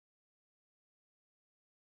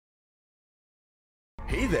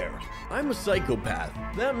Hey there, I'm a psychopath.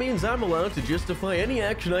 That means I'm allowed to justify any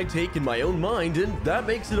action I take in my own mind, and that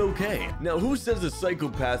makes it okay. Now, who says a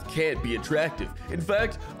psychopath can't be attractive? In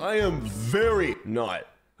fact, I am very not.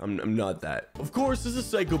 I'm not that. Of course, as a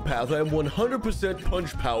psychopath, I am 100%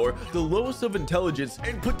 punch power, the lowest of intelligence,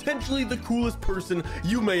 and potentially the coolest person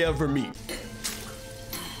you may ever meet.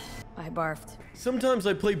 I barfed. Sometimes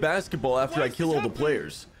I play basketball after I kill all the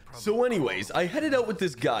players. So anyways, I headed out with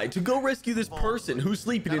this guy to go rescue this person who's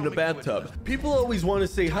sleeping in a bathtub. People always want to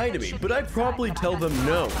say hi to me, but I promptly tell them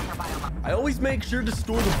no. I always make sure to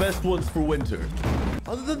store the best ones for winter.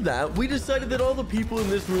 Other than that, we decided that all the people in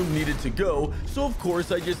this room needed to go, so of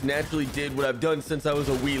course I just naturally did what I've done since I was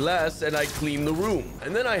a wee lass, and I cleaned the room.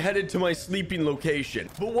 And then I headed to my sleeping location.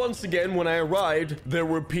 But once again, when I arrived, there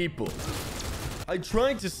were people. I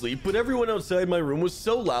tried to sleep, but everyone outside my room was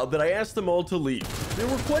so loud that I asked them all to leave. There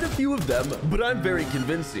were quite a few of them, but I'm very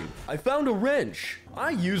convincing. I found a wrench. I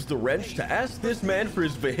used the wrench to ask this man for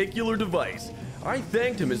his vehicular device. I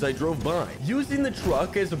thanked him as I drove by. Using the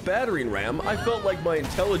truck as a battering ram, I felt like my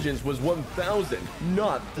intelligence was 1,000,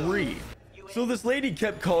 not 3. So this lady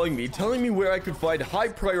kept calling me, telling me where I could find high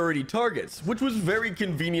priority targets, which was very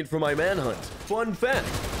convenient for my manhunt. Fun fact,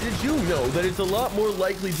 did you know that it's a lot more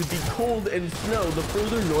likely to be cold and snow the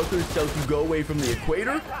further north or south you go away from the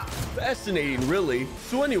equator? Fascinating, really.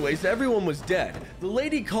 So anyways, everyone was dead. The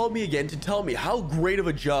lady called me again to tell me how great of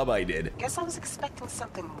a job I did. Guess I was expecting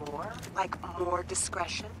something more, like more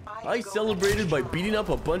discretion. I celebrated by beating up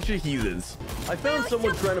a bunch of heathens. I found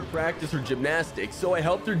someone trying to practice her gymnastics, so I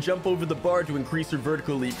helped her jump over the bar to increase her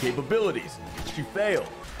vertical leap capabilities. She failed.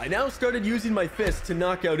 I now started using my fists to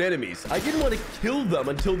knock out enemies. I didn't want to kill them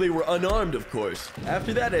until they were unarmed, of course.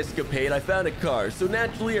 After that escapade, I found a car, so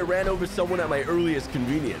naturally I ran over someone at my earliest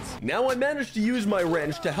convenience. Now I managed to use my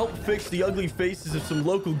wrench to help fix the ugly faces of some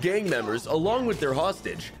local gang members along with their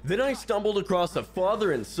hostage. Then I stumbled across a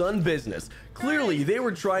father and son business. Clearly, they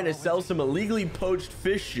were trying to sell some illegally poached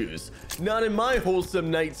fish shoes. Not in my wholesome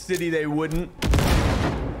night city, they wouldn't.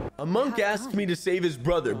 A monk asked me to save his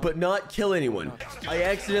brother, but not kill anyone. I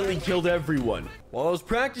accidentally killed everyone. While I was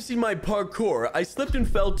practicing my parkour, I slipped and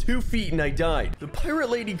fell 2 feet and I died. The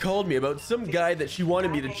pirate lady called me about some guy that she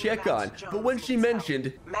wanted me to check on, but when she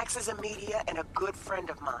mentioned, Max is a media and a good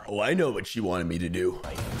friend of mine. oh, I know what she wanted me to do.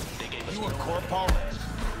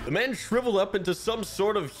 The man shriveled up into some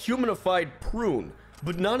sort of humanified prune,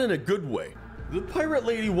 but not in a good way. The pirate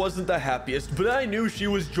lady wasn't the happiest, but I knew she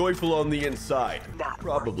was joyful on the inside.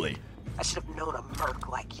 Probably. I should have known a merc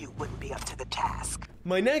like you wouldn't be up to the task.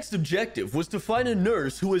 My next objective was to find a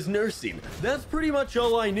nurse who was nursing. That's pretty much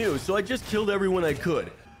all I knew, so I just killed everyone I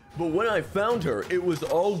could. But when I found her, it was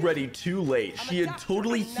already too late. She had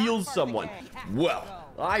totally healed someone. Well,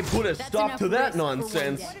 I put a stop to that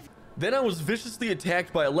nonsense. Then I was viciously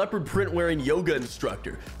attacked by a leopard print wearing yoga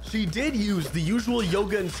instructor. She did use the usual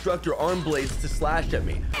yoga instructor arm blades to slash at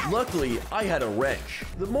me. Luckily, I had a wrench.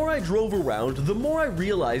 The more I drove around, the more I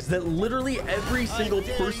realized that literally every single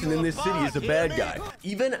person in this city is a bad guy.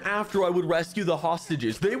 Even after I would rescue the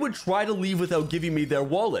hostages, they would try to leave without giving me their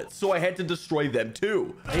wallets, so I had to destroy them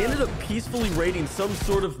too. I ended up peacefully raiding some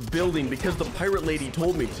sort of building because the pirate lady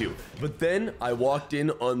told me to. But then I walked in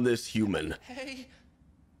on this human. Hey.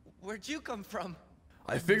 Where'd you come from?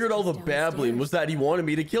 I figured all the babbling was that he wanted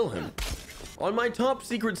me to kill him. On my top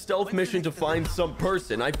secret stealth mission to find some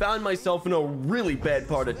person, I found myself in a really bad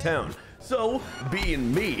part of town. So,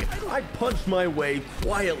 being me, I punched my way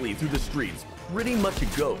quietly through the streets, pretty much a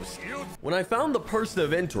ghost. When I found the person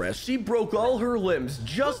of interest, she broke all her limbs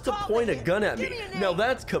just to point a gun at me. Now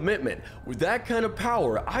that's commitment. With that kind of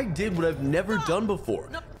power, I did what I've never done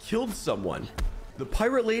before. Killed someone. The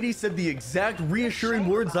pirate lady said the exact reassuring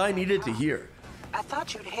words I needed to hear. I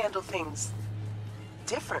thought you'd handle things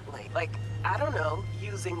differently. Like, I don't know,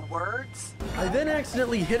 using words? I then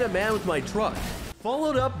accidentally hit a man with my truck,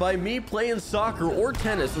 followed up by me playing soccer or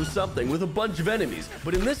tennis or something with a bunch of enemies.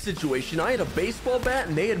 But in this situation, I had a baseball bat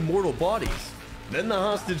and they had mortal bodies. Then the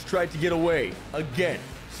hostage tried to get away, again.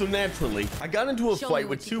 So naturally, I got into a fight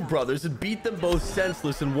with 2 brothers and beat them both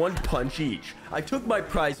senseless in 1 punch each. I took my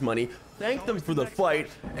prize money, thanked them for the fight,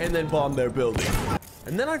 and then bombed their building.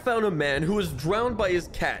 And then I found a man who was drowned by his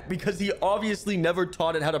cat because he obviously never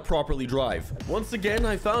taught it how to properly drive. Once again,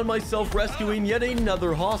 I found myself rescuing yet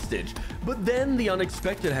another hostage. But then the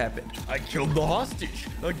unexpected happened. I killed the hostage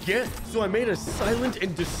again. So I made a silent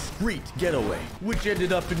and discreet getaway, which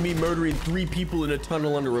ended up in me murdering 3 people in a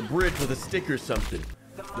tunnel under a bridge with a stick or something.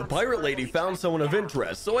 The pirate lady found someone of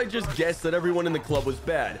interest, so I just guessed that everyone in the club was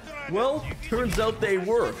bad. Well, turns out they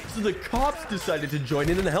were, so the cops decided to join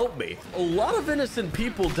in and help me. A lot of innocent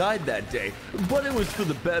people died that day, but it was for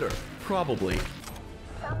the better, probably.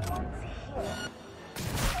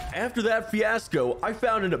 After that fiasco, I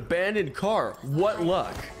found an abandoned car, what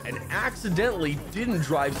luck, and accidentally didn't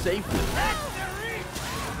drive safely.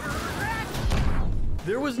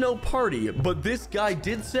 There was no party, but this guy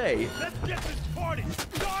did say, "Let's get this party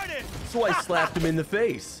started!" So I slapped him in the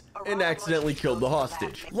face and accidentally killed the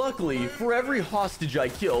hostage. Luckily, for every hostage I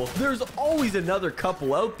kill, there's always another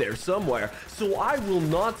couple out there somewhere, so I will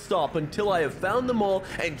not stop until I have found them all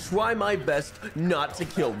and try my best not to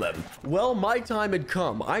kill them. Well, my time had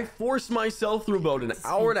come. I forced myself through about an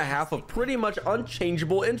hour and a half of pretty much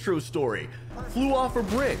unchangeable intro story. Flew off a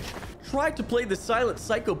bridge, tried to play the silent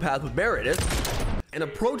psychopath with Meredith, and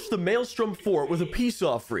approached the Maelstrom Fort with a peace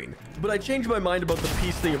offering. But I changed my mind about the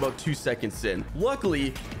peace thing about 2 seconds in.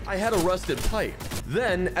 Luckily, I had a rusted pipe.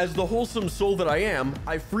 Then, as the wholesome soul that I am,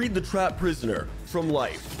 I freed the trapped prisoner from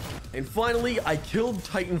life. And finally, I killed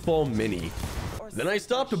Titanfall Mini. Then I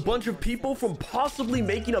stopped a bunch of people from possibly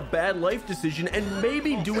making a bad life decision and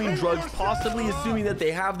maybe doing drugs, possibly assuming that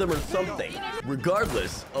they have them or something.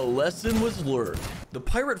 Regardless, a lesson was learned. The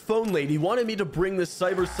pirate phone lady wanted me to bring this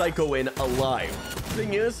cyber psycho in alive.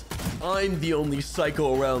 Thing is, I'm the only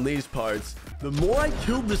psycho around these parts. The more I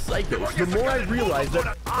killed the psychos, the more I realized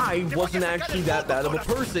that I wasn't actually that bad of a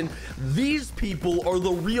person. These people are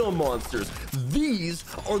the real monsters. These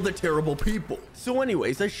are the terrible people. So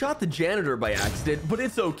anyways, I shot the janitor by accident, but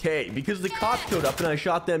it's okay because the cops showed up and I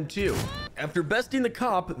shot them too. After besting the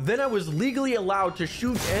cop, then I was legally allowed to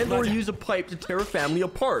shoot and or use a pipe to tear a family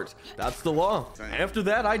apart. That's the law. After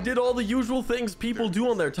that, I did all the usual things people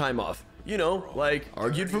do on their time off. You know, like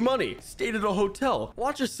argued for money, stayed at a hotel,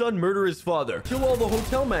 watch a son murder his father, kill all the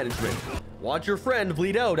hotel management, watch your friend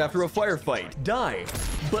bleed out after a firefight, die,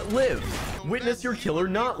 but live, witness your killer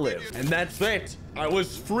not live. And that's it. I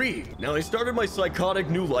was free. Now I started my psychotic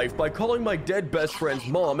new life by calling my dead best friend's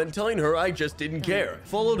mom and telling her I just didn't care.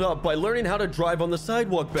 Followed up by learning how to drive on the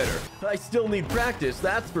sidewalk better. I still need practice,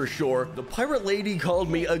 that's for sure. The pirate lady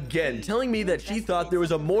called me again, telling me that she thought there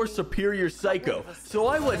was a more superior psycho. So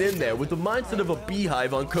I went in there with the mindset of a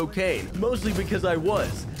beehive on cocaine. Mostly because I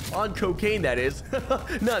was. On cocaine, that is.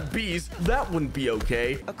 Not bees. That wouldn't be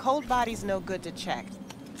okay. A cold body's no good to check,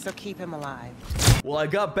 so keep him alive. Well, I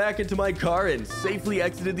got back into my car and safely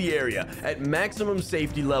exited the area at maximum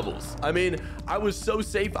safety levels. I mean, I was so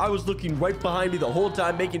safe, I was looking right behind me the whole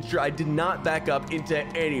time, making sure I did not back up into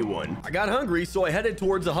anyone. I got hungry, so I headed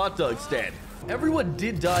towards a hot dog stand. Everyone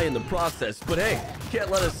did die in the process, but hey,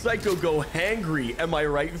 can't let a psycho go hangry, am I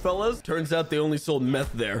right, fellas? Turns out they only sold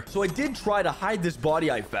meth there. So I did try to hide this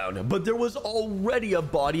body I found, but there was already a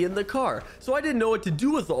body in the car. So I didn't know what to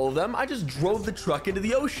do with all of them. I just drove the truck into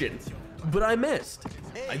the ocean. But I missed.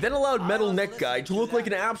 I then allowed Metal Neck Guy to look like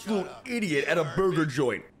an absolute idiot at a burger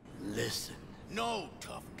joint. Listen. No,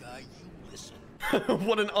 tough guy, you listen.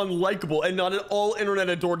 What an unlikable and not at all internet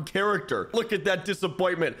adored character. Look at that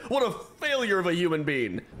disappointment. What a failure of a human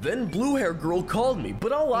being. Then Blue Hair Girl called me,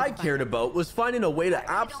 but all I cared about was finding a way to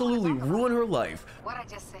absolutely ruin her life. What'd I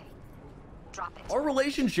just say? Drop it. Our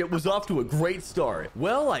relationship was off to a great start.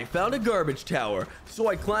 Well, I found a garbage tower, so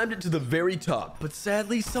I climbed it to the very top. But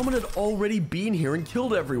sadly, someone had already been here and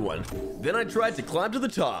killed everyone. Then I tried to climb to the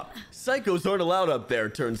top. Psychos aren't allowed up there,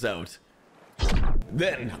 turns out.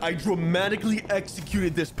 Then I dramatically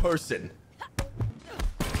executed this person.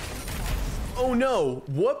 Oh no,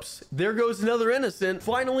 whoops, there goes another innocent.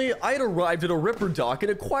 Finally, I had arrived at a Ripper dock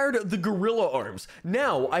and acquired the gorilla arms.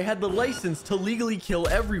 Now I had the license to legally kill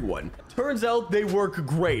everyone. Turns out they work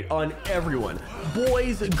great on everyone.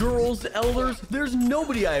 Boys, girls, elders, there's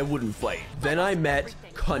nobody I wouldn't fight. Then I met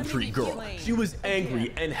Country Girl. She was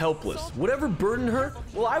angry and helpless. Whatever burdened her,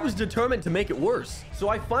 well, I was determined to make it worse. So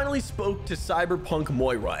I finally spoke to Cyberpunk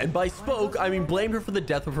Moira, and by spoke, I mean blamed her for the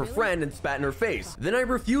death of her friend and spat in her face. Then I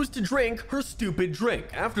refused to drink her stupid drink.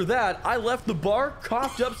 After that, I left the bar,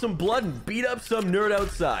 coughed up some blood, and beat up some nerd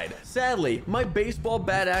outside. Sadly, my baseball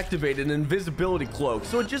bat activated an invisibility cloak,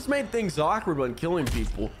 so it just made things awkward when killing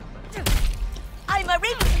people. I'm a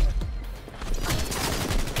rip.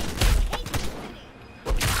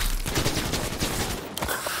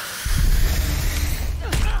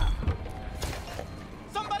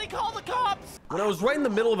 Somebody call the cops! When I was right in the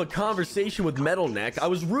middle of a conversation with Metal Neck, I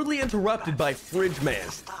was rudely interrupted by Fridge Man.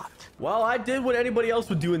 Well, I did what anybody else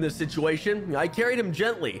would do in this situation. I carried him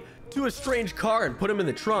gently to a strange car and put him in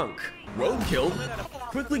the trunk. Roadkill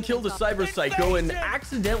quickly killed a cyber psycho and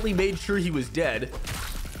accidentally made sure he was dead.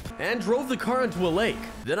 and drove the car into a lake.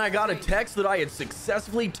 Then I got a text that I had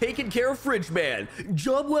successfully taken care of Fridge Man.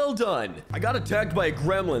 Job well done. I got attacked by a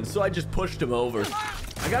gremlin, so I just pushed him over.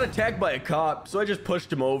 I got attacked by a cop, so I just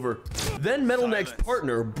pushed him over. Then Metal Neck's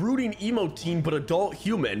partner, brooding emo teen but adult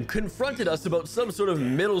human, confronted us about some sort of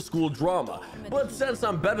middle school drama. But since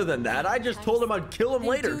I'm better than that, I just told him I'd kill him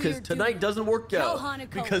later because tonight doesn't work out.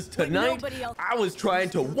 Because tonight, I was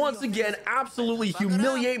trying to once again absolutely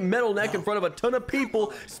humiliate Metal Neck in front of a ton of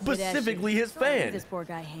people, specifically his fan. This poor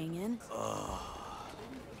guy hanging.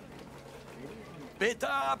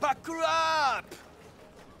 Beta, back up!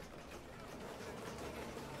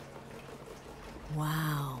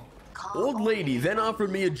 Wow. Old lady then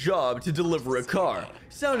offered me a job to deliver a car.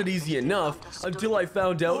 Sounded easy enough until I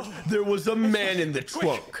found out there was a man in the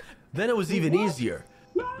trunk. Then it was even easier.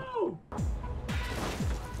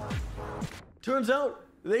 Turns out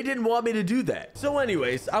they didn't want me to do that. So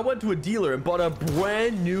anyways, I went to a dealer and bought a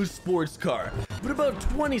brand new sports car. But about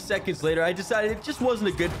 20 seconds later, I decided it just wasn't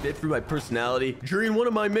a good fit for my personality. During one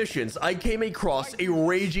of my missions, I came across a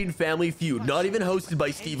raging family feud, not even hosted by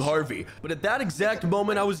Steve Harvey. But at that exact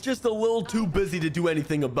moment, I was just a little too busy to do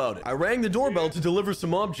anything about it. I rang the doorbell to deliver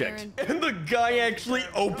some object, and the guy actually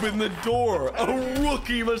opened the door. A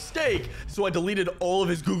rookie mistake. So I deleted all of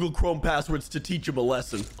his Google Chrome passwords to teach him a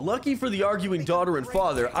lesson. Lucky for the arguing daughter and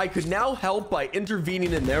father, I could now help by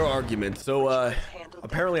intervening in their argument. So,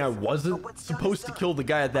 apparently I wasn't supposed to kill the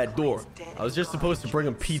guy at that door. I was just supposed to bring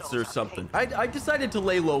him pizza or something. I decided to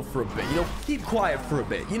lay low for a bit, you know, keep quiet for a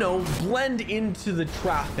bit, you know, blend into the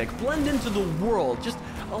traffic, blend into the world, just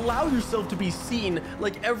allow yourself to be seen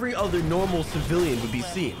like every other normal civilian would be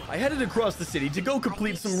seen. I headed across the city to go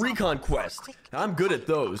complete some recon quests. I'm good at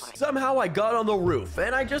those. Somehow I got on the roof,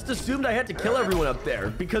 and I just assumed I had to kill everyone up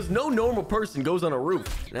there because no normal person goes on a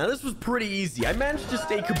roof. Now this was pretty easy. I managed to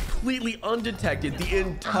stay completely undetected the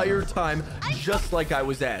entire time, just like I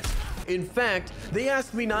was asked. In fact, they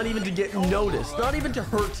asked me not even to get noticed, not even to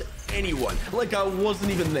hurt anyone, like I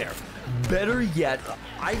wasn't even there. Better yet,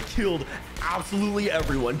 I killed absolutely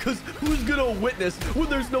everyone, because who's gonna witness when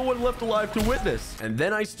there's no one left alive to witness? And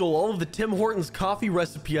then I stole all of the Tim Hortons coffee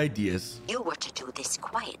recipe ideas. You were to do this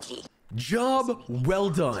quietly. Job well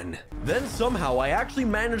done. Then somehow I actually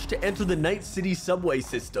managed to enter the Night City subway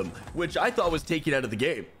system, which I thought was taken out of the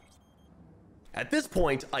game. At this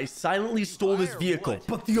point, I silently stole this vehicle,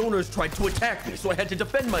 but the owners tried to attack me, so I had to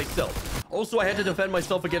defend myself. Also, I had to defend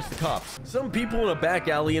myself against the cops. Some people in a back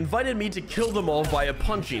alley invited me to kill them all via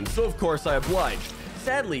punching, so of course I obliged.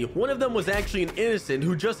 Sadly, one of them was actually an innocent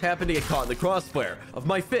who just happened to get caught in the crossfire of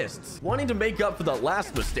my fists. Wanting to make up for that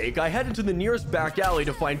last mistake, I headed to the nearest back alley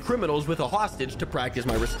to find criminals with a hostage to practice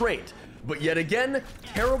my restraint. But yet again,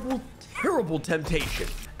 terrible temptation.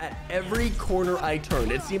 At every corner I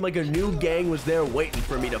turned, it seemed like a new gang was there waiting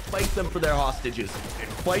for me to fight them for their hostages. And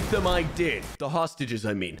fight them I did. The hostages,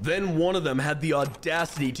 I mean. Then one of them had the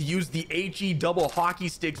audacity to use the HE double hockey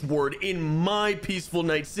sticks word in my peaceful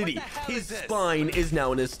Night City. His spine is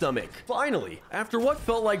now in his stomach. Finally, after what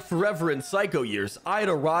felt like forever in Psycho years, I had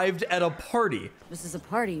arrived at a party. This is a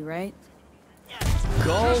party, right?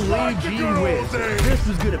 Golly gee whiz. This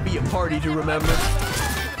was gonna be a party to remember.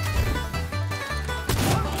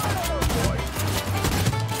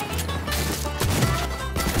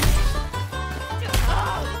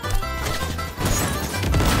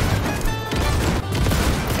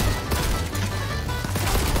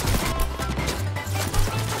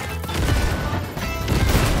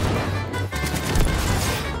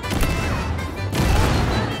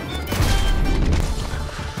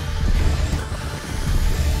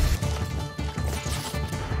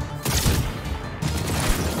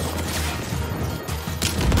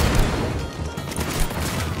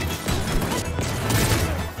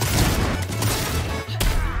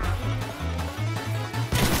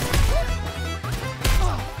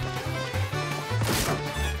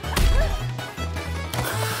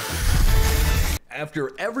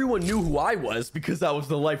 After everyone knew who I was because I was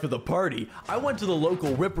the life of the party, I went to the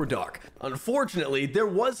local Ripper Dock. Unfortunately, there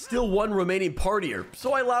was still one remaining partier,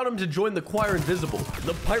 so I allowed him to join the choir invisible.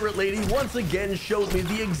 The pirate lady once again showed me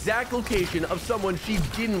the exact location of someone she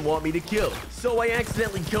didn't want me to kill. So I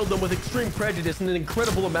accidentally killed them with extreme prejudice and an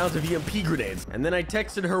incredible amount of EMP grenades. And then I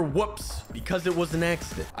texted her whoops because it was an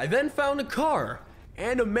accident. I then found a car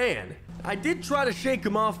and a man. I did try to shake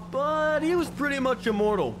him off, but he was pretty much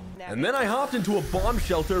immortal. And then I hopped into a bomb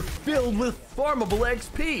shelter filled with farmable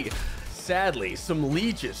XP. Sadly, some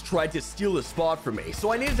leeches tried to steal the spot from me,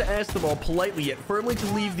 so I needed to ask them all politely yet firmly to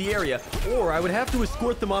leave the area, or I would have to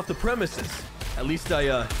escort them off the premises. At least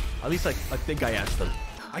I think I asked them.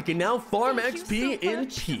 I can now farm XP in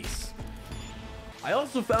peace. I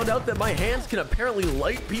also found out that my hands can apparently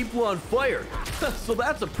light people on fire. So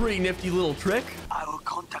that's a pretty nifty little trick. I will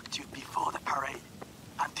contact you before the parade.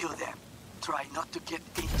 Until then, try not to get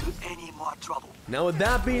into any more trouble. Now with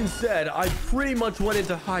that being said, I pretty much went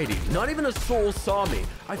into hiding. Not even a soul saw me.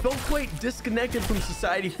 I felt quite disconnected from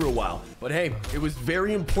society for a while. But hey, it was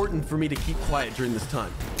very important for me to keep quiet during this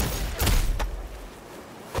time.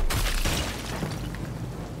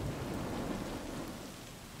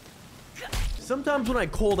 Sometimes when I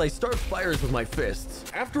cold, I start fires with my fists.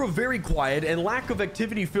 After a very quiet and lack of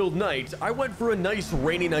activity-filled night, I went for a nice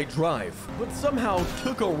rainy night drive, but somehow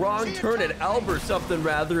took a wrong turn at Alb or something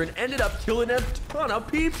rather and ended up killing a ton of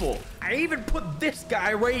people. I even put this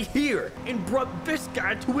guy right here and brought this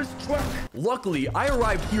guy to his truck. Luckily, I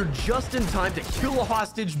arrived here just in time to kill a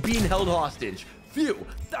hostage being held hostage. Phew,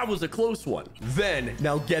 that was a close one. Then,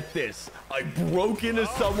 now get this, I broke into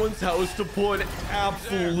someone's house to pull an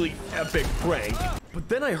absolutely epic prank. But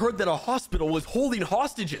then I heard that a hospital was holding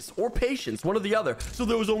hostages, or patients, one or the other, so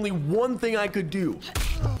there was only one thing I could do.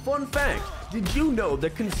 Fun fact, did you know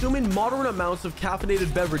that consuming moderate amounts of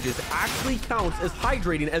caffeinated beverages actually counts as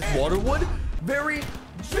hydrating as water would? Very,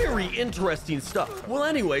 very interesting stuff. Well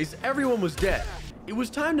anyways, everyone was dead. It was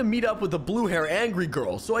time to meet up with the blue hair angry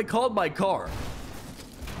girl, so I called my car,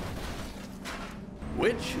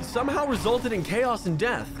 which somehow resulted in chaos and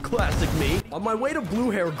death. Classic me. On my way to Blue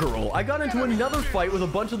Hair Girl, I got into another fight with a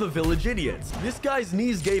bunch of the village idiots. This guy's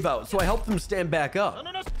knees gave out, so I helped him stand back up.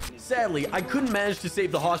 Sadly, I couldn't manage to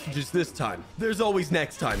save the hostages this time. There's always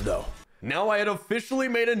next time, though. Now I had officially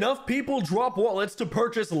made enough people drop wallets to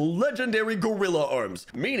purchase legendary gorilla arms,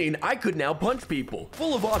 meaning I could now punch people.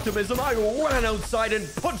 Full of optimism, I ran outside and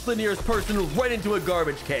punched the nearest person right into a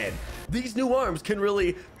garbage can. These new arms can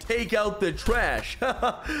really take out the trash.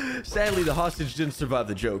 Sadly, the hostage didn't survive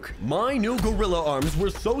the joke. My new gorilla arms were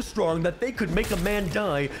so strong that they could make a man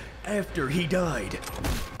die after he died.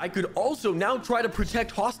 I could also now try to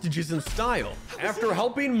protect hostages in style. After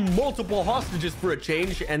helping multiple hostages for a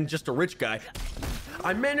change and just a rich guy,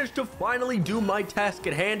 I managed to finally do my task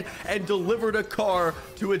at hand and delivered a car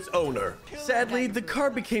to its owner. Sadly, the car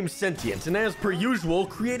became sentient and as per usual,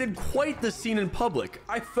 created quite the scene in public.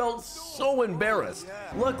 I felt so embarrassed.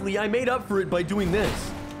 Luckily, I made up for it by doing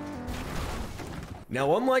this.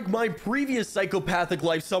 Now, unlike my previous psychopathic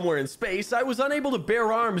life somewhere in space, I was unable to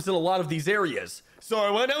bear arms in a lot of these areas. So I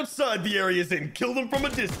went outside the areas and killed them from a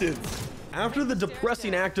distance. After the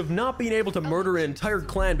depressing act of not being able to murder an entire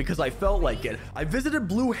clan because I felt like it, I visited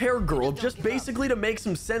Blue Hair Girl just basically to make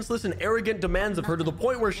some senseless and arrogant demands of her to the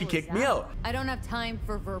point where she kicked me out. I don't have time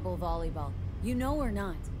for verbal volleyball. You know or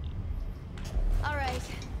not? All right,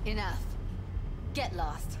 enough. Get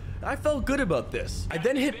lost. I felt good about this. I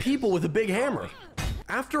then hit people with a big hammer.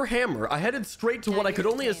 After hammer, I headed straight to what I could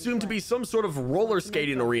only assume to be some sort of roller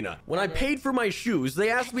skating arena. When I paid for my shoes, they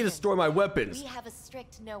asked me to store my weapons. We have a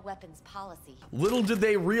strict no weapons policy. Little did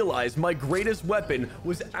they realize my greatest weapon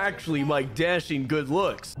was actually my dashing good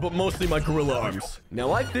looks, but mostly my gorilla arms.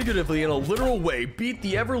 Now I figuratively, in a literal way, beat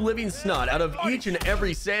the ever-living snot out of each and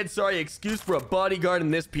every sad sorry excuse for a bodyguard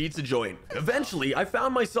in this pizza joint. Eventually, I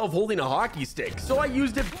found myself holding a hockey stick, so I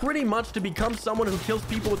used it pretty much to become someone who kills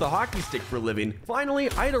people with a hockey stick for a living. Finally,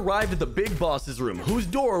 I had arrived at the big boss's room, whose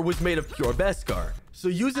door was made of pure Beskar. So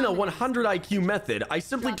using a 100 IQ method, I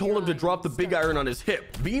simply told him to drop the big iron on his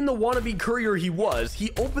hip. Being the wannabe courier he was, he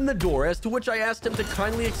opened the door, as to which I asked him to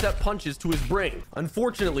kindly accept punches to his brain.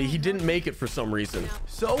 Unfortunately, he didn't make it for some reason.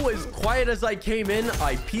 So as quiet as I came in,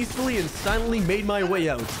 I peacefully and silently made my way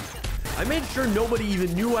out. I made sure nobody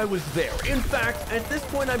even knew I was there. In fact, at this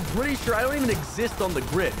point, I'm pretty sure I don't even exist on the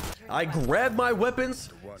grid. I grabbed my weapons,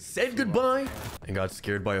 said goodbye, and got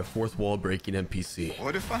scared by a fourth wall breaking NPC.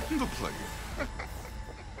 What if I'm the player?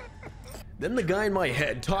 Then the guy in my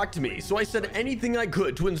head talked to me, so I said anything I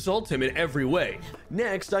could to insult him in every way.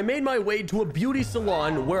 Next, I made my way to a beauty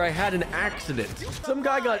salon where I had an accident. Some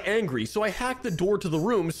guy got angry, so I hacked the door to the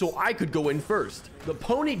room so I could go in first. The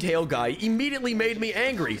ponytail guy immediately made me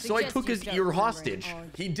angry, so I took his ear hostage.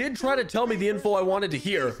 He did try to tell me the info I wanted to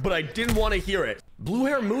hear, but I didn't want to hear it. Blue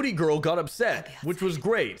hair moody girl got upset, which was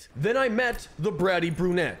great. Then I met the bratty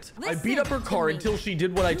brunette. I beat up her car until she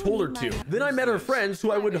did what I told her to. Then I met her friends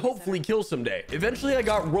who I would hopefully kill someday. Eventually I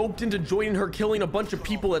got roped into joining her killing a bunch of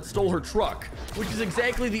people that stole her truck, which is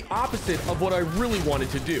exactly the opposite of what I really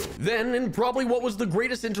wanted to do. Then, in probably what was the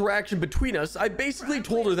greatest interaction between us, I basically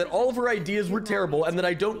told her that all of her ideas were terrible and that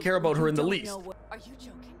I don't care about her in the least. Are you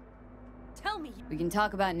joking? Tell me. We can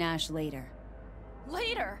talk about Nash later.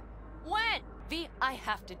 Later? When? V, I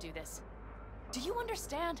have to do this. Do you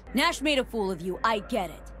understand? Nash made a fool of you, I get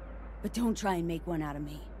it. But don't try and make one out of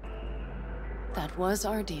me. That was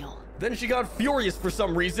our deal. Then she got furious for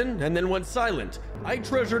some reason and then went silent. I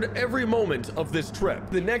treasured every moment of this trip.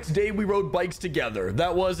 The next day we rode bikes together.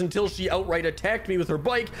 That was until she outright attacked me with her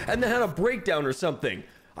bike and then had a breakdown or something.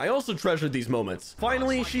 I also treasured these moments.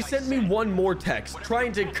 Finally, she sent me one more text,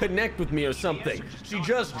 trying to connect with me or something. She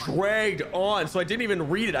just dragged on, so I didn't even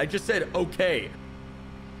read it. I just said, okay.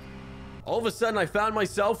 All of a sudden, I found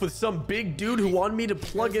myself with some big dude who wanted me to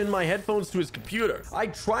plug in my headphones to his computer. I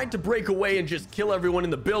tried to break away and just kill everyone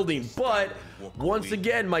in the building, but once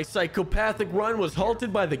again, my psychopathic run was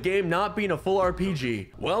halted by the game not being a full RPG.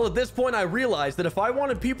 Well, at this point, I realized that if I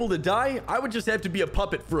wanted people to die, I would just have to be a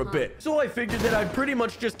puppet for a bit. So I figured that I'd pretty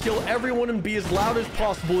much just kill everyone and be as loud as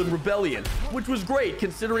possible in rebellion, which was great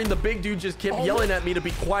considering the big dude just kept yelling at me to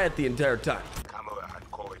be quiet the entire time.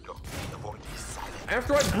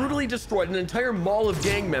 After I brutally destroyed an entire mall of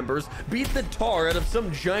gang members, beat the tar out of some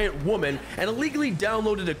giant woman, and illegally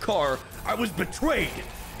downloaded a car, I was betrayed,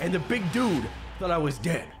 and the big dude thought I was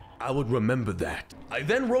dead. I would remember that. I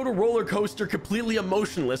then rode a roller coaster completely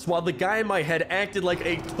emotionless while the guy in my head acted like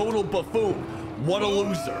a total buffoon. What a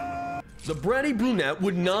loser. The bratty brunette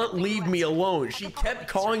would not leave me alone. She kept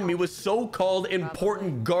calling me with so-called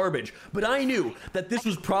important garbage, but I knew that this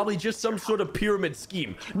was probably just some sort of pyramid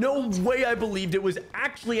scheme. No way I believed it was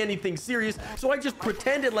actually anything serious, so I just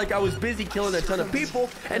pretended like I was busy killing a ton of people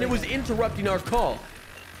and it was interrupting our call.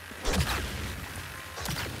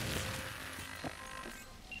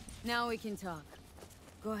 Now we can talk.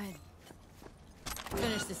 Go ahead.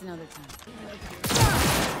 Finish this another time.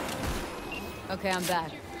 Okay, I'm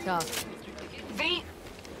back. Talk. V,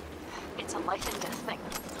 it's a life and death thing.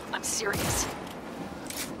 I'm serious.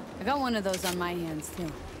 I got one of those on my hands, too.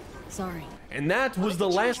 Sorry. And that was the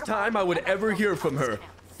last time I would ever hear from her.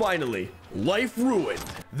 Finally, life ruined.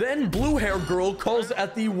 Then blue hair girl calls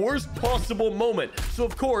at the worst possible moment. So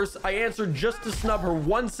of course, I answered just to snub her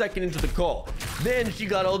 1 second into the call. Then she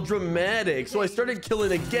got all dramatic, so I started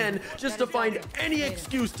killing again just to find any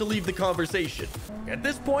excuse to leave the conversation. At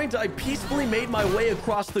this point, I peacefully made my way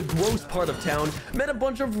across the gross part of town, met a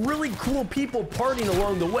bunch of really cool people partying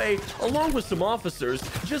along the way, along with some officers,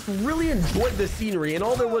 just really enjoyed the scenery and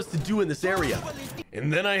all there was to do in this area.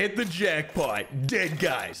 And then I hit the jackpot. Dead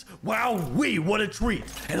guys. Wow-wee, what a treat.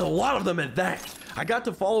 And a lot of them at that. I got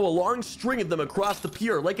to follow a long string of them across the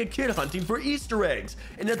pier like a kid hunting for Easter eggs.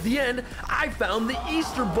 And at the end, I found the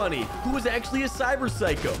Easter Bunny, who was actually a cyber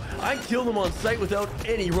psycho. I killed him on sight without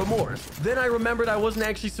any remorse. Then I remembered I wasn't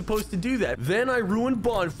actually supposed to do that. Then I ruined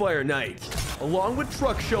bonfire night, along with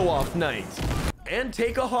truck show-off night, and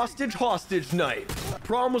take a hostage night.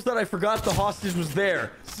 Problem was that I forgot the hostage was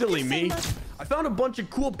there. Silly me. I found a bunch of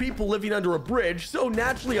cool people living under a bridge, so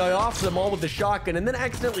naturally I offed them all with a shotgun and then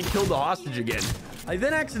accidentally killed the hostage again. I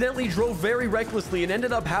then accidentally drove very recklessly and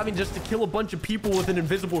ended up having just to kill a bunch of people with an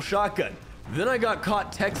invisible shotgun. Then I got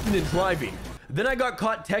caught texting and driving. Then I got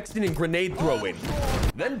caught texting and grenade throwing.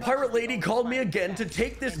 Then Pirate Lady called me again to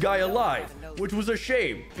take this guy alive, which was a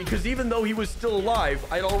shame, because even though he was still alive,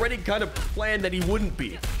 I'd already kind of planned that he wouldn't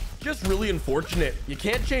be. Just really unfortunate. You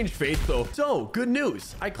can't change fate though. So, good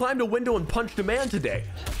news. I climbed a window and punched a man today.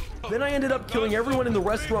 Then I ended up killing everyone in the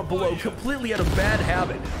restaurant below completely out of bad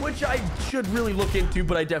habit, which I should really look into,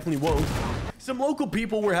 but I definitely won't. Some local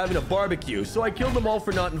people were having a barbecue, so I killed them all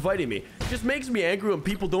for not inviting me. Just makes me angry when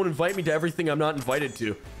people don't invite me to everything I'm not invited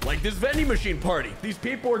to. Like this vending machine party. These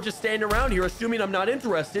people are just standing around here assuming I'm not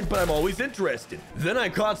interested, but I'm always interested. Then I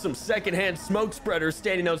caught some secondhand smoke spreaders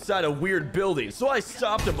standing outside a weird building, so I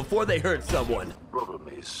stopped them before they hurt someone. Problem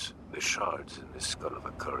is, the shards in the skull of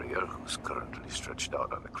a courier who's currently stretched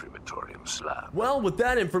out on the crematorium slab. Well, with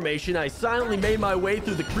that information, I silently made my way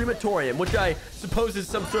through the crematorium, which I suppose is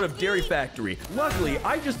some sort of dairy factory. Luckily,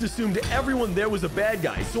 I just assumed everyone there was a bad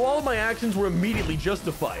guy, so all of my actions were immediately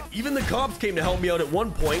justified. Even the cops came to help me out at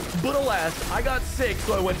one point, but alas, I got sick,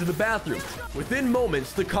 so I went to the bathroom. Within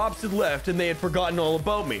moments, the cops had left and they had forgotten all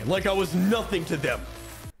about me, like I was nothing to them.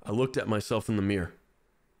 I looked at myself in the mirror.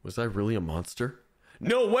 Was I really a monster?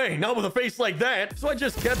 No way, not with a face like that. So I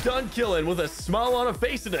just kept on killing with a smile on a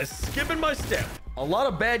face and a skip in my step. A lot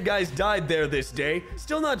of bad guys died there this day.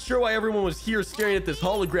 Still not sure why everyone was here staring at this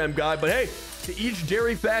hologram guy, but hey, to each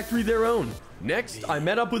dairy factory their own. Next, I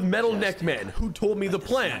met up with Metal Neckman, who told me the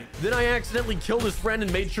plan. Then I accidentally killed his friend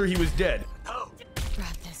and made sure he was dead. No,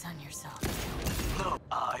 Wrap this on yourself. no,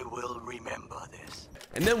 I will remember this.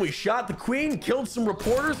 And then we shot the queen, killed some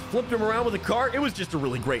reporters, flipped him around with a car. It was just a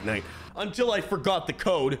really great night. Until I forgot the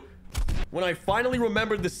code. When I finally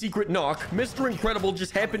remembered the secret knock, Mr. Incredible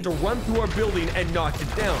just happened to run through our building and knocked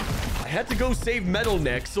it down. I had to go save Metal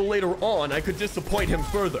Neck so later on I could disappoint him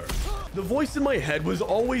further. The voice in my head was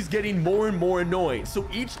always getting more and more annoying, so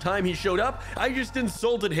each time he showed up, I just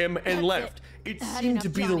insulted him and left. It seemed to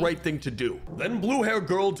be the right thing to do. Then Blue Hair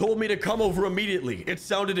Girl told me to come over immediately. It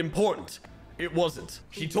sounded important. It wasn't.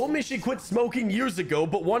 She told me she quit smoking years ago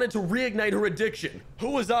but wanted to reignite her addiction. Who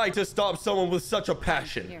was I to stop someone with such a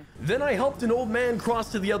passion? Then I helped an old man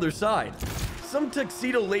cross to the other side. Some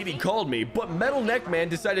tuxedo lady called me, but Metal Neck Man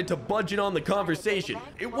decided to budge in on the conversation.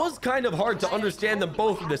 It was kind of hard to understand them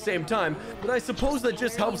both at the same time, but I suppose that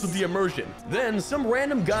just helps with the immersion. Then some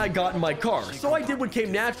random guy got in my car, so I did what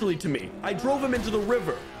came naturally to me. I drove him into the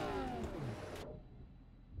river.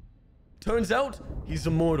 Turns out, he's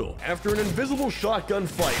immortal. After an invisible shotgun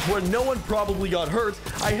fight where no one probably got hurt,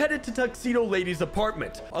 I headed to Tuxedo Lady's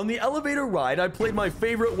apartment. On the elevator ride, I played my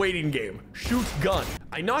favorite waiting game, Shoot Gun.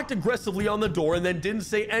 I knocked aggressively on the door and then didn't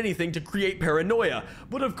say anything to create paranoia,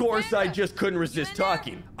 but of course I just couldn't resist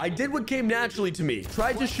talking. I did what came naturally to me,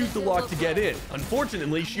 tried to shoot the lock to get in.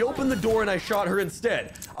 Unfortunately, she opened the door and I shot her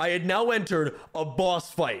instead. I had now entered a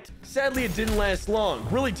boss fight. Sadly, it didn't last long.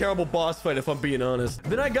 Really terrible boss fight if I'm being honest.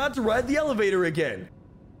 Then I got to ride the elevator again.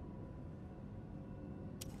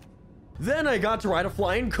 Then I got to ride a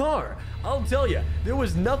flying car. I'll tell you, there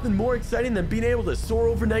was nothing more exciting than being able to soar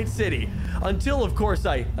over Night City. Until, of course,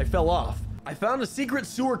 I fell off. I found a secret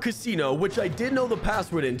sewer casino, which I did know the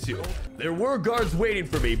password into. There were guards waiting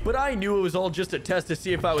for me, but I knew it was all just a test to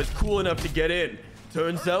see if I was cool enough to get in.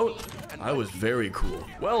 Turns out, I was very cool.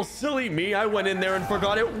 Well, silly me, I went in there and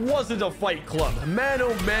forgot it wasn't a fight club. Man,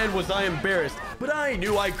 oh man, was I embarrassed. But I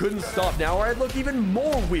knew I couldn't stop now or I'd look even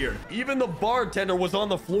more weird. Even the bartender was on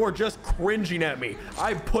the floor just cringing at me.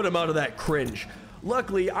 I put him out of that cringe.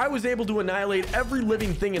 Luckily, I was able to annihilate every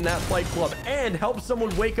living thing in that fight club and help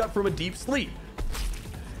someone wake up from a deep sleep.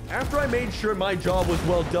 After I made sure my job was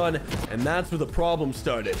well done, and that's where the problem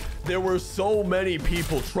started. There were so many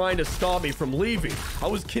people trying to stop me from leaving. I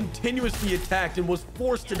was continuously attacked and was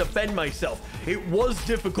forced to defend myself. It was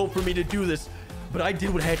difficult for me to do this, but I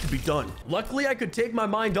did what had to be done. Luckily, I could take my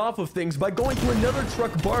mind off of things by going to another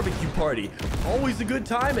truck barbecue party. Always a good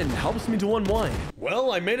time and helps me to unwind.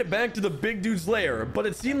 Well, I made it back to the big dude's lair, but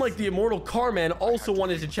it seemed like the immortal Carman also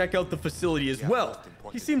wanted to check out the facility as well.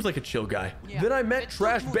 He seems like a chill guy. Then I met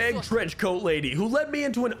Trash Bag Trenchcoat Lady, who led me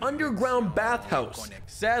into an underground bathhouse.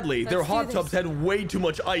 Sadly, their hot tubs had way too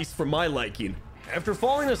much ice for my liking. After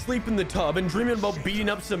falling asleep in the tub and dreaming about beating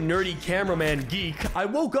up some nerdy cameraman geek, I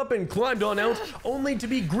woke up and climbed on out, only to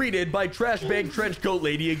be greeted by Trash Bag Trenchcoat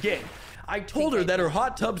Lady again. I told her that her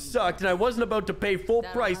hot tub sucked and I wasn't about to pay full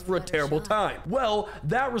price for a terrible time. Well,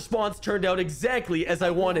 that response turned out exactly as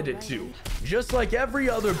I wanted it to. Just like every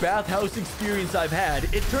other bathhouse experience I've had,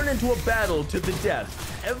 it turned into a battle to the death.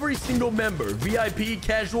 Every single member, VIP,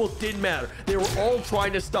 casual, didn't matter. They were all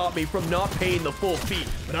trying to stop me from not paying the full fee,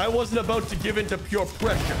 but I wasn't about to give in to pure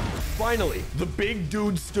pressure. Finally, the big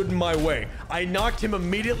dude stood in my way. I knocked him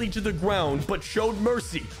immediately to the ground, but showed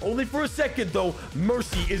mercy. Only for a second, though.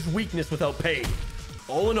 Mercy is weakness without pain.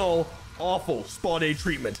 All in all, awful spa day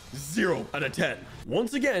treatment. 0 out of 10.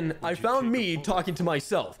 Once again, I found me talking to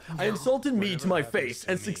myself. I insulted me to my face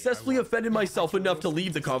and successfully offended myself enough to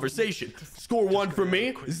leave the conversation. Score 1 for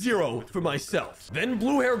me, 0 for myself. Then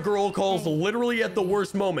Blue Hair Girl calls literally at the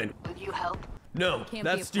worst moment. Will you help? No,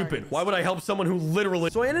 that's stupid. Why would I help someone who literally...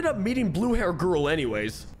 So I ended up meeting Blue Hair Girl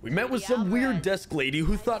anyways. We met with some weird desk lady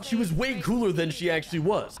who thought she was way cooler than she actually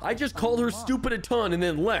was. I just called her stupid a ton and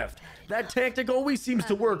then left. That tactic always seems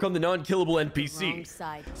to work on the non-killable NPC.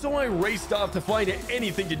 So I raced off to find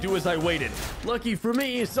anything to do as I waited. Lucky for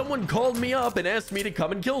me, someone called me up and asked me to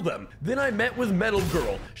come and kill them. Then I met with Metal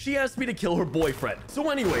Girl. She asked me to kill her boyfriend. So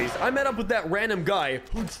anyways, I met up with that random guy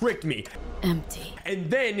who tricked me. Empty. And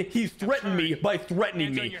then he threatened me by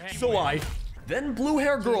threatening me. So Then Blue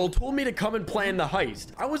Hair Girl told me to come and plan the heist.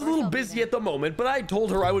 I was a little busy at the moment, but I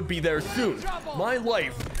told her I would be there soon. My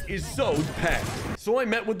life is so packed. So I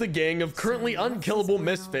met with the gang of currently unkillable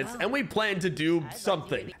misfits and we planned to do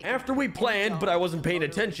something. After we planned, but I wasn't paying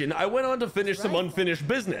attention, I went on to finish some unfinished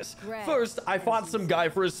business. First, I fought some guy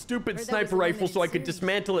for his stupid sniper rifle so I could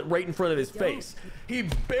dismantle it right in front of his face. He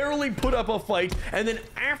barely put up a fight, and then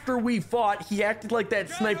after we fought, he acted like that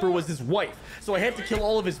sniper was his wife. So I had to kill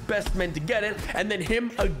all of his best men to get it, and then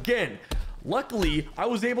him again. Luckily, I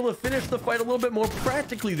was able to finish the fight a little bit more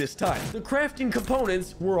practically this time. The crafting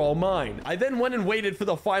components were all mine. I then went and waited for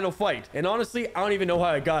the final fight, and honestly, I don't even know how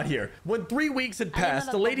I got here. When 3 weeks had passed,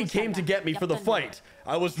 the lady came to get me for the fight.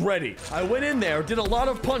 I was ready. I went in there, did a lot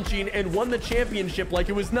of punching, and won the championship like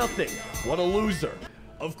it was nothing. What a loser.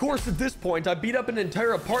 Of course, at this point, I beat up an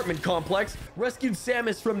entire apartment complex, rescued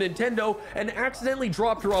Samus from Nintendo, and accidentally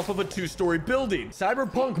dropped her off of a 2-story building.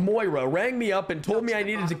 Cyberpunk Moira rang me up and told me I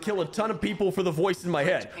needed to kill a ton of people for the voice in my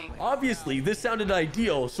head. Obviously, this sounded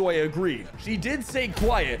ideal, so I agreed. She did say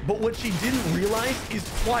quiet, but what she didn't realize is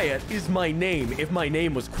quiet is my name if my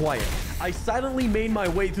name was quiet. I silently made my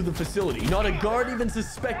way through the facility. Not a guard even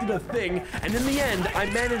suspected a thing, and in the end, I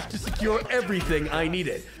managed to secure everything I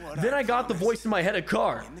needed. Then I got the voice in my head a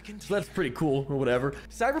car. So that's pretty cool, or whatever.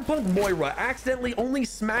 Cyberpunk Moira accidentally only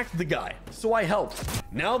smacked the guy, so I helped.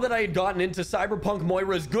 Now that I had gotten into Cyberpunk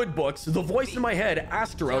Moira's good books, the voice in my head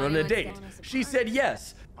asked her out on a date. She said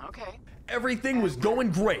yes. Okay. Everything was going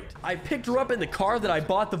great. I picked her up in the car that I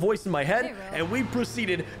bought the voice in my head, and we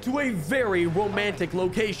proceeded to a very romantic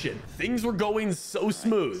location. Things were going so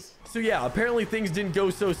smooth. So yeah, apparently things didn't go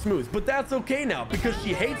so smooth, but that's okay now because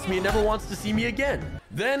she hates me and never wants to see me again.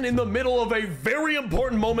 Then in the middle of a very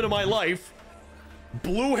important moment of my life,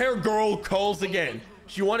 blue hair girl calls again.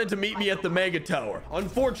 She wanted to meet me at the Mega Tower.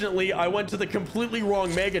 Unfortunately, I went to the completely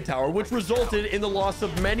wrong Mega Tower, which resulted in the loss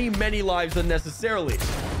of many, many lives unnecessarily.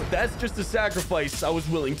 But that's just a sacrifice I was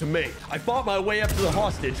willing to make. I fought my way up to the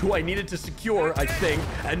hostage, who I needed to secure, I think,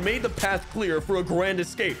 and made the path clear for a grand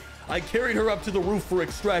escape. I carried her up to the roof for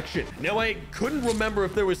extraction. Now, I couldn't remember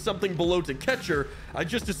if there was something below to catch her. I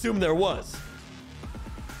just assumed there was.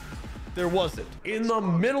 There wasn't. In the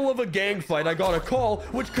middle of a gang fight, I got a call,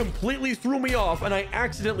 which completely threw me off, and I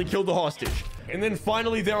accidentally killed the hostage. And then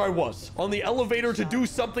finally, there I was, on the elevator to do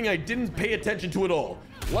something I didn't pay attention to at all.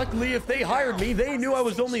 Luckily, if they hired me, they knew I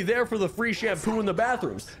was only there for the free shampoo in the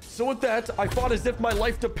bathrooms. So with that, I fought as if my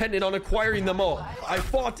life depended on acquiring them all. I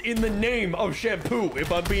fought in the name of shampoo,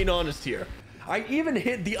 if I'm being honest here. I even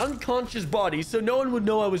hit the unconscious body so no one would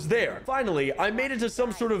know I was there. Finally, I made it to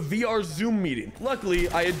some sort of VR Zoom meeting. Luckily,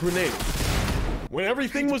 I had grenades. When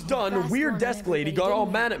everything was done, Weird Desk Lady got all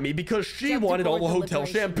mad at me because she wanted all the hotel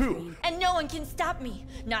shampoo. And no one can stop me.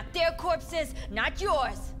 Not their corpses, not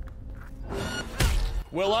yours.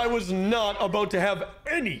 Well, I was not about to have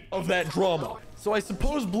any of that drama. So I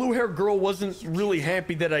suppose Blue Hair Girl wasn't really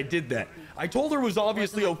happy that I did that. I told her it was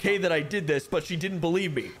obviously okay that I did this, but she didn't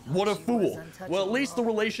believe me. What a fool. Well, at least the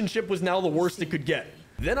relationship was now the worst it could get.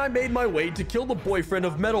 Then I made my way to kill the boyfriend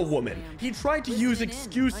of Metal Woman. He tried to use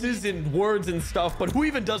excuses and words and stuff, but who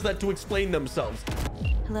even does that to explain themselves?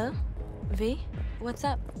 Hello? V? What's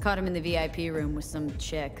up? Caught him in the VIP room with some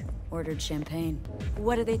chick. Ordered champagne.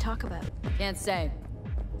 What did they talk about? Can't say.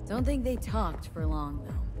 Don't think they talked for long,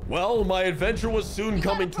 though. Well, my adventure was soon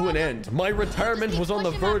coming to an end. My retirement was on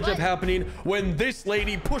the verge of happening when this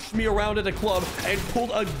lady pushed me around at a club and pulled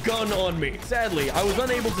a gun on me. Sadly, I was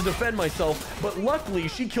unable to defend myself, but luckily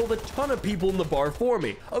she killed a ton of people in the bar for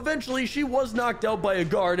me. Eventually, she was knocked out by a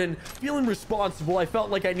guard, and feeling responsible, I felt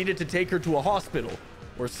like I needed to take her to a hospital.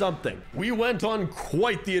 Or something. We went on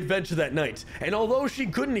quite the adventure that night, and although she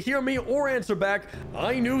couldn't hear me or answer back,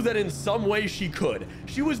 I knew that in some way she could.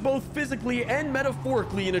 She was both physically and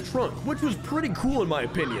metaphorically in a trunk, which was pretty cool in my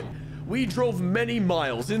opinion. We drove many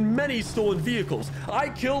miles in many stolen vehicles. I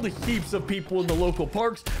killed heaps of people in the local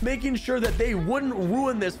parks, making sure that they wouldn't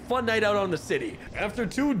ruin this fun night out on the city. After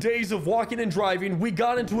 2 days of walking and driving, we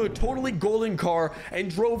got into a totally golden car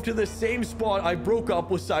and drove to the same spot I broke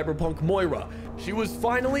up with Cyberpunk Moira. She was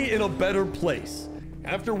finally in a better place.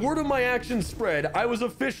 After word of my actions spread, I was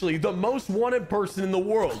officially the most wanted person in the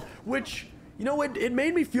world, which, you know, it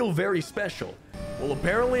made me feel very special. Well,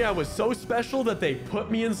 apparently I was so special that they put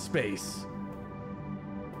me in space.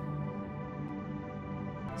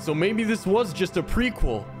 So maybe this was just a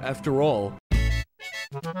prequel after all.